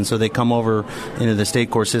instructions, and so they come over into the state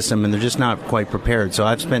court system and they're just not quite prepared. So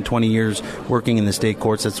I've spent 20 years working in the state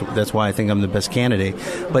courts. That's why I think I'm the best candidate.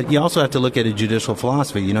 But you also have to look at a judicial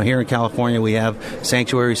philosophy. Here in California we have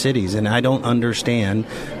sanctuary cities, and I don't understand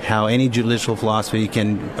how any judicial philosophy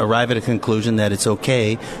can arrive at a conclusion that it's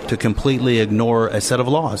okay to completely ignore a set of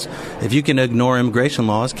laws. If you can ignore immigration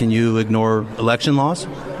laws, can you ignore election laws?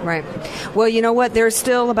 Right. Well, you know what? There's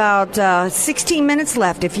still about 16 minutes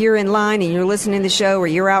left. If you're in line and you're listening to the show, or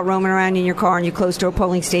you're out roaming around in your car and you're close to a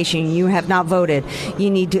polling station and you have not voted, you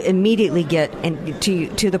need to immediately get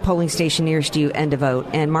to the polling station nearest you and to vote.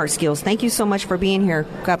 And Mark Skills, thank you so much for being here.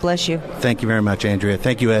 God bless you. Thank you very much, Andrea.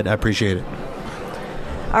 Thank you, Ed. I appreciate it.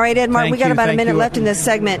 All right, Ed Martin, we got about a minute left in this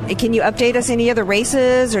segment. Can you update us any other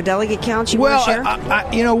races or delegate counts you want to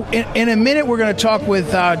share? In a minute we're going to talk with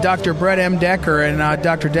Dr. Brett M. Decker, and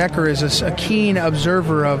Dr. Decker is a keen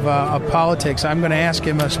observer of politics. I'm going to ask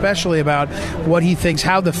him especially about what he thinks,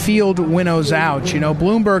 how the field winnows out.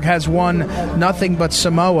 Bloomberg has won nothing but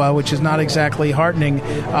Samoa, which is not exactly heartening.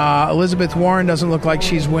 Elizabeth Warren doesn't look like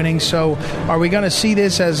she's winning. So are we going to see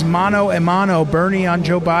this as mano a mano, Bernie on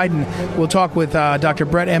Joe Biden? We'll talk with Dr.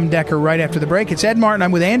 Brett M. Decker right after the break. It's Ed Martin.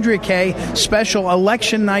 I'm with Andrea Kaye. Special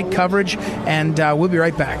election night coverage, and we'll be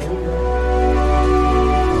right back.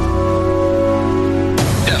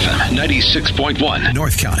 FM 96.1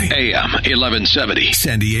 North County, AM 1170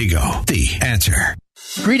 San Diego. The Answer.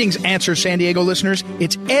 Greetings, Answer San Diego listeners.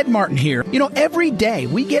 It's Ed Martin here. You know, every day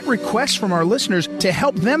we get requests from our listeners to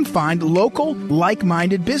help them find local,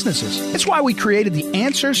 like-minded businesses. It's why we created the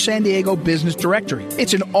Answer San Diego Business Directory.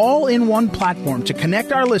 It's an all-in-one platform to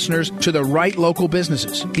connect our listeners to the right local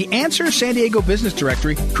businesses. The Answer San Diego Business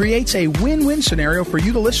Directory creates a win-win scenario for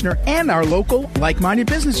you, the listener, and our local, like-minded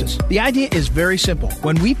businesses. The idea is very simple.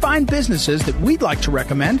 When we find businesses that we'd like to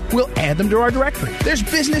recommend, we'll add them to our directory. There's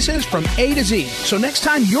businesses from A to Z. So next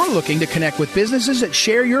time you're looking to connect with businesses that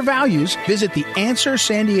share your values, visit the Answer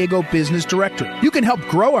San Diego Business Directory. You can help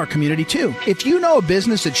grow our community too. If you know a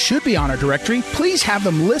business that should be on our directory, please have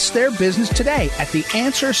them list their business today at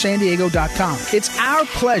theanswersandiego.com. It's our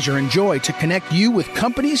pleasure and joy to connect you with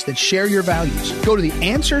companies that share your values. Go to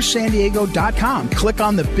theanswersandiego.com, click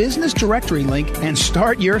on the business directory link, and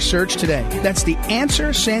start your search today. That's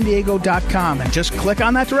theanswersandiego.com, and just click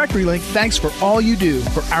on that directory link. Thanks for all you do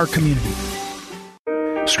for our community.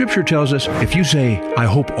 Scripture tells us, if you say, I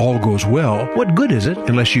hope all goes well, what good is it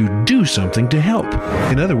unless you do something to help?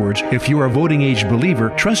 In other words, if you are a voting-age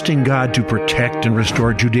believer trusting God to protect and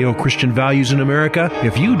restore Judeo-Christian values in America,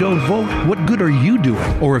 if you don't vote, what good are you doing?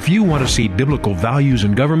 Or if you want to see biblical values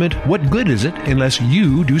in government, what good is it unless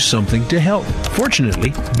you do something to help?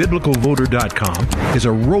 Fortunately, BiblicalVoter.com is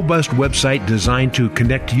a robust website designed to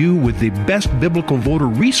connect you with the best biblical voter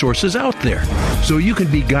resources out there, so you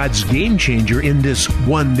can be God's game changer in this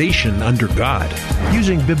one nation under God.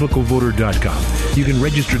 Using BiblicalVoter.com, you can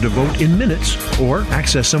register to vote in minutes or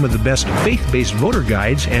access some of the best faith-based voter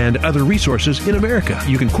guides and other resources in America.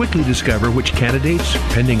 You can quickly discover which candidates,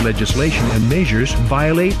 pending legislation, and measures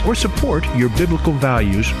violate or support your biblical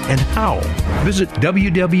values and how. Visit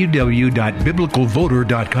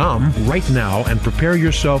www.biblicalvoter.com right now and prepare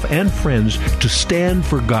yourself and friends to stand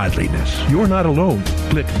for godliness. You're not alone.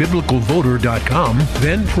 Click BiblicalVoter.com,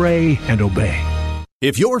 then pray and obey.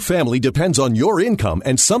 If your family depends on your income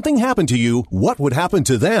and something happened to you, what would happen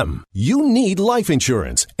to them? You need life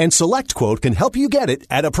insurance, and SelectQuote can help you get it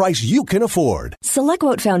at a price you can afford.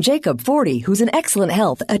 SelectQuote found Jacob, 40, who's in excellent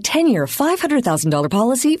health, a 10-year, $500,000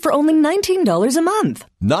 policy for only $19 a month.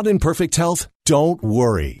 Not in perfect health? Don't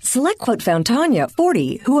worry. SelectQuote found Tanya,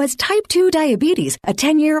 40, who has type 2 diabetes, a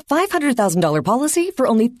 10-year, $500,000 policy for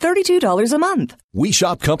only $32 a month. We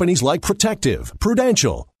shop companies like Protective,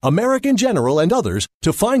 Prudential, American General, and others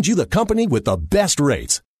to find you the company with the best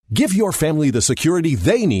rates. Give your family the security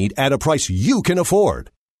they need at a price you can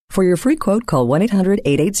afford. For your free quote, call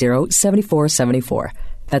 1-800-880-7474.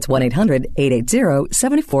 That's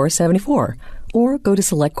 1-800-880-7474. Or go to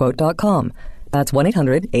SelectQuote.com. That's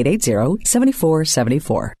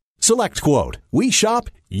 1-800-880-7474. SelectQuote. We shop,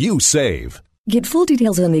 you save. Get full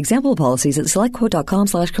details on the example policies at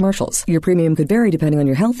SelectQuote.com/commercials. Your premium could vary depending on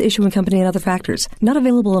your health, issuing company, and other factors. Not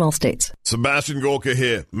available in all states. Sebastian Gorka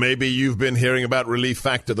here. Maybe you've been hearing about Relief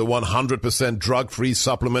Factor, the 100% drug-free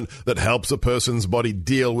supplement that helps a person's body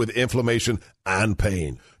deal with inflammation and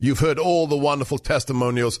pain. You've heard all the wonderful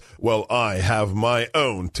testimonials. Well, I have my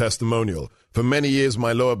own testimonial. For many years,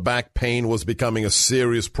 my lower back pain was becoming a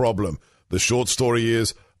serious problem. The short story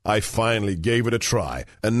is, I finally gave it a try,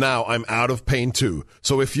 and now I'm out of pain too.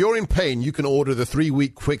 So if you're in pain, you can order the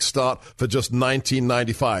 3-week quick start for just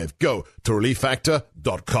 $19.95. Go to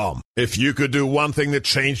ReliefFactor.com. If you could do one thing that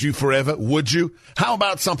changed you forever, would you? How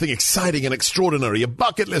about something exciting and extraordinary, a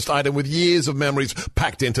bucket list item with years of memories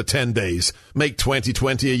packed into 10 days? Make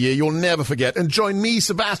 2020 a year you'll never forget, and join me,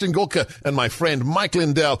 Sebastian Gorka, and my friend Mike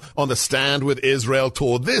Lindell on the Stand with Israel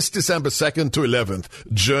tour this December 2nd to 11th,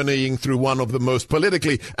 journeying through one of the most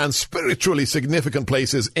politically and spiritually significant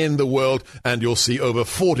places in the world, and you'll see over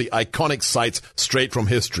 40 iconic sites straight from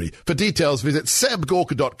history. For details, visit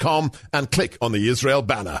sebgorka.com and click on the Israel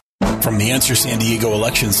banner. From the Answer San Diego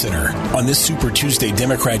Election Center, on this Super Tuesday,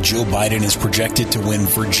 Democrat Joe Biden is projected to win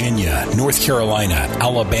Virginia, North Carolina,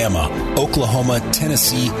 Alabama, Oklahoma,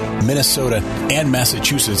 Tennessee, Minnesota, and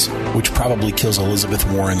Massachusetts, which probably kills Elizabeth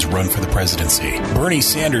Warren's run for the presidency. Bernie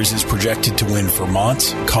Sanders is projected to win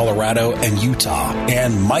Vermont, Colorado, and Utah.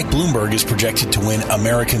 And Mike Bloomberg is projected to win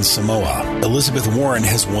American Samoa. Elizabeth Warren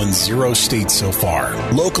has won 0 states so far.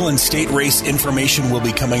 Local and state race information will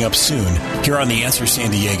be coming up soon here on The Answer San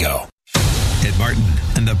Diego. Ed Martin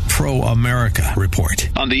and the Pro America Report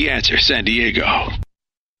on The Answer San Diego.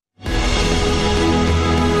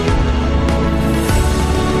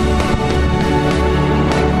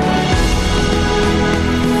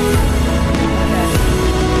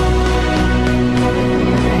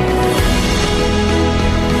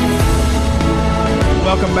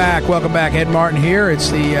 Welcome back. Ed Martin here.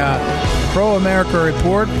 It's the Pro America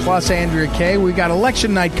Report plus Andrea Kaye. We got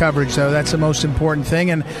election night coverage, though. That's the most important thing.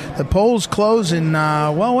 And the polls close in,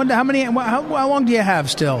 how long do you have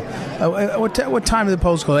still? What time do the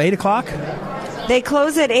polls close? 8 o'clock? They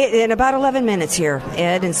close at 8 in about 11 minutes here,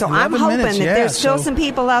 Ed. And so I'm hoping that there's still some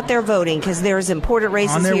people out there voting because there's important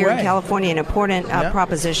races here in California and important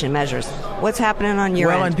proposition measures. What's happening on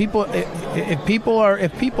your end? Well, and people, if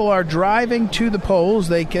people are driving to the polls,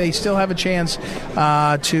 they still have a chance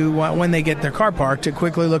to when they get their car parked to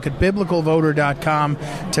quickly look at biblicalvoter.com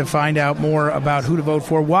to find out more about who to vote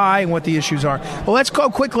for, why, and what the issues are. Well, let's go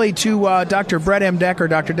quickly to Dr. Brett M. Decker.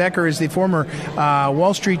 Dr. Decker is the former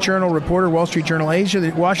Wall Street Journal reporter, Wall Street Journal Asia, the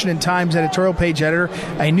Washington Times editorial page editor,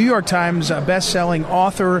 a New York Times best-selling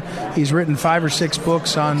author. He's written 5 or 6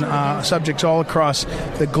 books on subjects all across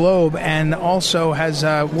the globe, and also has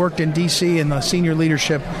worked in D.C. in the senior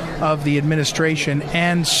leadership of the administration.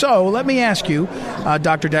 And so, let me ask you,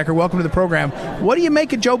 Dr. Decker, welcome to the program. What do you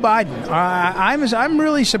make of Joe Biden? I'm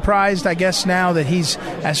really surprised, I guess, now that he's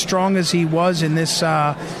as strong as he was in this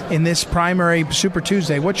primary Super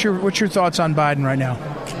Tuesday. What's your thoughts on Biden right now?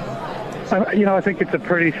 I think it's a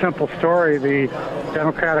pretty simple story. The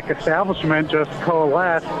Democratic establishment just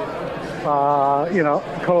coalesced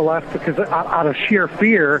because out of sheer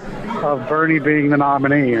fear of Bernie being the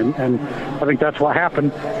nominee. And I think that's what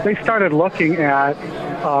happened. They started looking at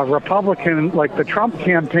Republican, like the Trump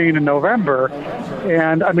campaign in November.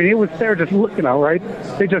 And, I mean, it was there just, right?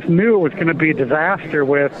 They just knew it was going to be a disaster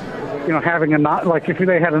with, having if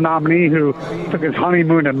they had a nominee who took his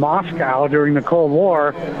honeymoon in Moscow during the Cold War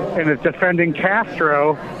and is defending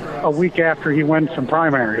Castro a week after he wins some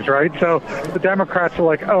primaries, right? So the Democrats are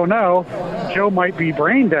like, oh no, Joe might be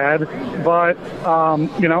brain dead, but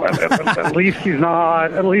at least he's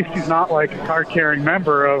not like a card-carrying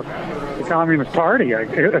member of the Communist Party,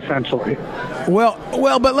 essentially.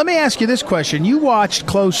 Well, but let me ask you this question. You watched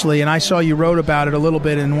closely, and I saw you wrote about it a little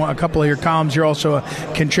bit in a couple of your columns. You're also a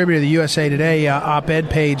contributor to the USA Today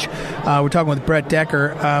op-ed page. We're talking with Brett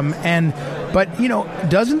Decker. But,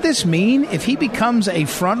 doesn't this mean if he becomes a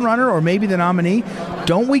front runner or maybe the nominee,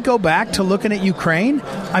 don't we go back to looking at Ukraine?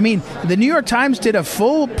 I mean, the New York Times did a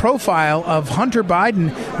full profile of Hunter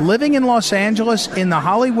Biden living in Los Angeles in the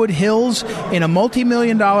Hollywood Hills in a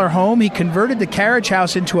multi-million-dollar home. He converted the carriage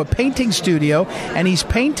house into a painting studio, and he's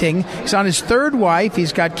painting. He's on his third wife.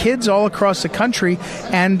 He's got kids all across the country,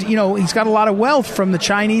 and, he's got a lot of wealth from the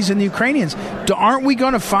Chinese and the Ukrainians. Aren't we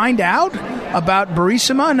going to find out about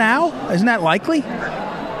Burisma now? Isn't that likely?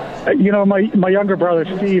 My younger brother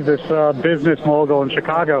Steve, this business mogul in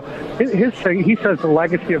Chicago, his thing, he says the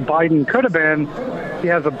legacy of Biden could have been he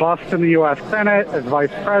has a bust in the U.S. Senate as vice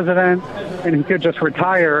president, and he could just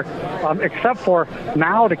retire, except for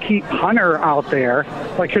now to keep Hunter out there.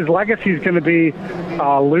 Like, his legacy is going to be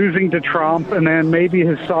losing to Trump and then maybe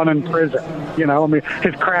his son in prison.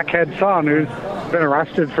 His crackhead son who's been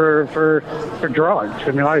arrested for drugs.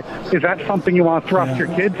 Is that something you want to thrust your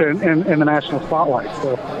kids in the national spotlight?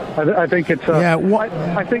 So I think it's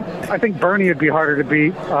I think Bernie would be harder to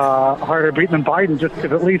beat than Biden, just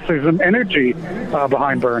because at least there's some energy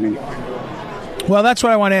behind Bernie. Well, that's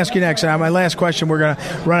what I want to ask you next. My last question, we're going to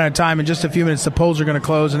run out of time in just a few minutes. The polls are going to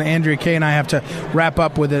close, and Andrea Kaye and I have to wrap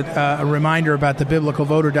up with a reminder about the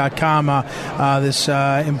biblicalvoter.com, this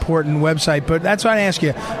important website. But that's what I ask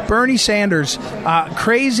you. Bernie Sanders,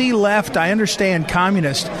 crazy left, I understand,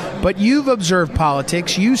 communist, but you've observed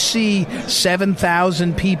politics. You see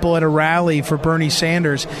 7,000 people at a rally for Bernie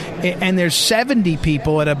Sanders, and there's 70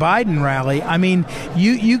 people at a Biden rally. I mean,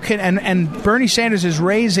 you can, and Bernie Sanders is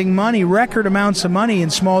raising money, record amounts of money in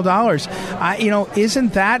small dollars.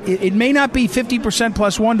 Isn't that, it may not be 50%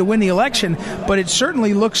 plus one to win the election, but it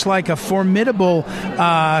certainly looks like a formidable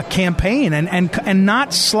campaign and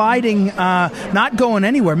not sliding, not going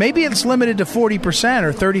anywhere. Maybe it's limited to 40%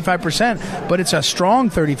 or 35%, but it's a strong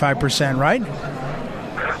 35%, right?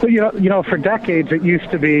 Well, for decades it used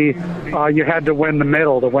to be you had to win the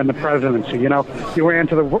middle to win the presidency. You ran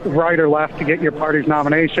to the right or left to get your party's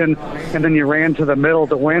nomination, and then you ran to the middle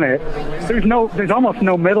to win it. There's almost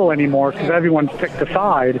no middle anymore because everyone's picked a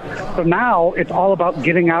side. So now it's all about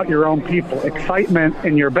getting out your own people, excitement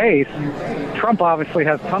in your base. Trump obviously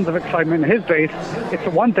has tons of excitement in his base. It's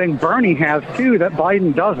the one thing Bernie has, too, that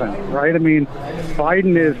Biden doesn't, right? I mean,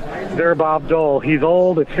 Biden is their Bob Dole. He's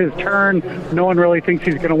old. It's his turn. No one really thinks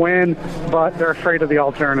he's going to win, but they're afraid of the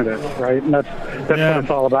alternative, right? And that's what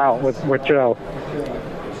it's all about with Joe.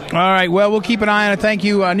 All right. Well, we'll keep an eye on it. Thank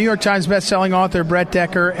you, New York Times bestselling author Brett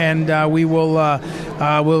Decker, and we will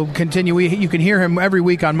we'll continue. You can hear him every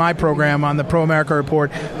week on my program on the Pro America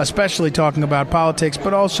Report, especially talking about politics.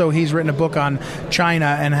 But also, he's written a book on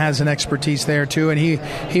China and has an expertise there too. And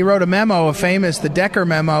he wrote a memo, the Decker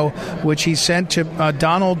memo, which he sent to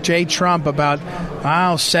Donald J. Trump about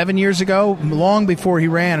 7 years ago, long before he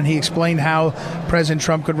ran, and he explained how President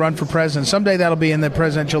Trump could run for president. Someday that'll be in the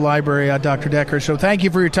presidential library, Dr. Decker. So thank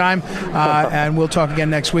you for your time. And we'll talk again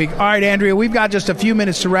next week. All right, Andrea, we've got just a few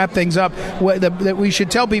minutes to wrap things up. That we should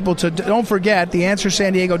tell people to don't forget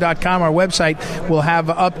theanswersandiego.com, our website, will have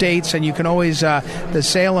updates, and you can always the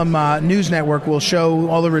Salem News Network will show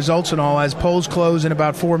all the results and all as polls close in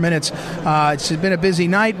about 4 minutes. It's been a busy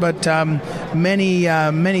night, but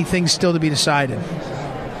many things still to be decided.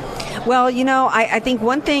 Well, I think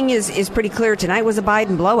one thing is pretty clear. Tonight was a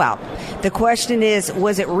Biden blowout. The question is,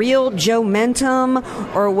 was it real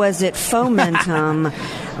Joe-mentum or was it fomentum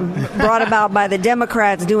brought about by the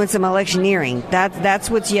Democrats doing some electioneering? That's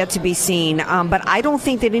what's yet to be seen. But I don't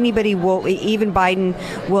think that anybody will, even Biden,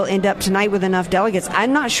 will end up tonight with enough delegates.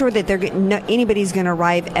 I'm not sure that anybody's going to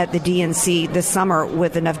arrive at the DNC this summer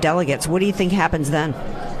with enough delegates. What do you think happens then?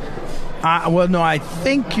 Well, no, I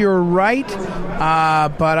think you're right,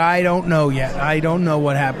 but I don't know yet. I don't know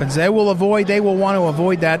what happens. They will want to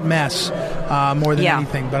avoid that mess more than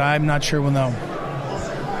anything, but I'm not sure we'll know.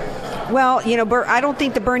 Well, I don't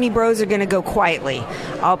think the Bernie bros are going to go quietly.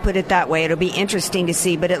 I'll put it that way. It'll be interesting to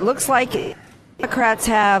see, but it looks like Democrats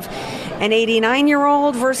have an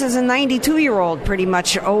 89-year-old versus a 92-year-old, pretty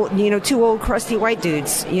much old, two old crusty white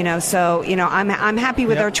dudes, so, I'm happy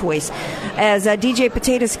with our choice. As DJ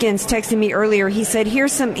Potato Skins texted me earlier, he said,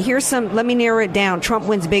 here's some, let me narrow it down. Trump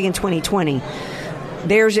wins big in 2020.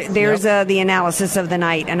 There's the analysis of the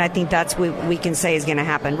night, and I think that's what we can say is going to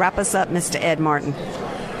happen. Wrap us up, Mr. Ed Martin.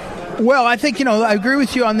 Well, I think, I agree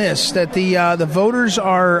with you on this, that the voters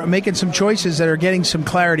are making some choices that are getting some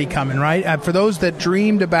clarity coming, right? For those that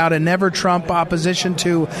dreamed about a never-Trump opposition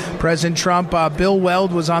to President Trump, Bill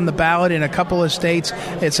Weld was on the ballot in a couple of states.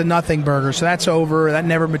 It's a nothing burger, so that's over. That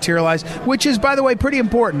never materialized, which is, by the way, pretty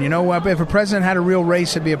important. If a president had a real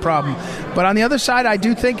race, it'd be a problem. But on the other side, I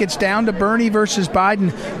do think it's down to Bernie versus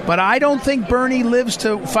Biden, but I don't think Bernie lives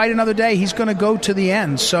to fight another day. He's going to go to the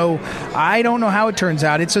end, so I don't know how it turns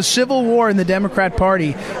out. It's a civil war in the Democrat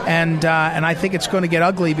Party, and I think it's going to get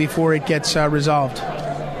ugly before it gets resolved.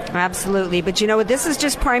 Absolutely. But this is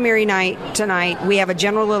just primary night tonight. We have a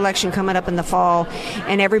general election coming up in the fall,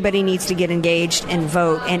 and everybody needs to get engaged and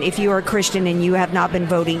vote. And if you are a Christian and you have not been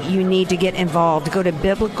voting, you need to get involved. Go to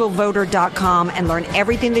biblicalvoter.com and learn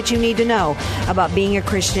everything that you need to know about being a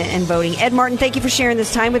Christian and voting. Ed Martin, thank you for sharing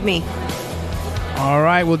this time with me. All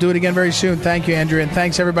right, we'll do it again very soon. Thank you, Andrea, and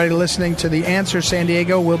thanks everybody listening to The Answer San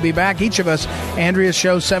Diego. We'll be back, each of us. Andrea's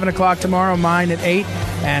show 7 o'clock tomorrow, mine at 8,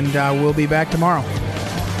 and we'll be back tomorrow.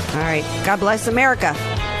 All right. God bless America.